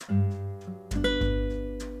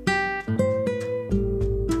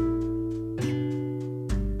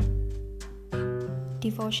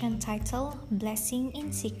devotion title, Blessing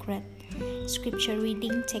in Secret. Scripture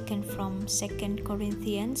reading taken from 2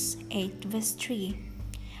 Corinthians 8 verse 3.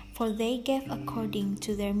 For they gave according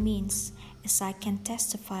to their means, as I can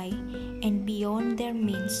testify, and beyond their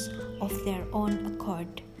means of their own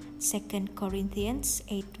accord. 2 Corinthians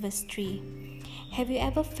 8 verse 3. Have you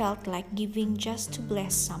ever felt like giving just to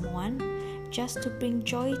bless someone, just to bring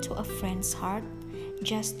joy to a friend's heart,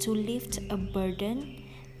 just to lift a burden?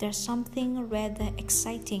 There's something rather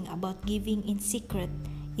exciting about giving in secret,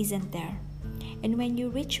 isn't there? And when you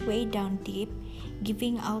reach way down deep,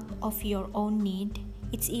 giving out of your own need,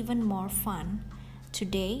 it's even more fun.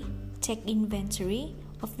 Today, take inventory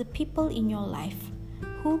of the people in your life.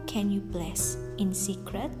 Who can you bless in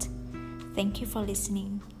secret? Thank you for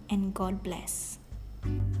listening, and God bless.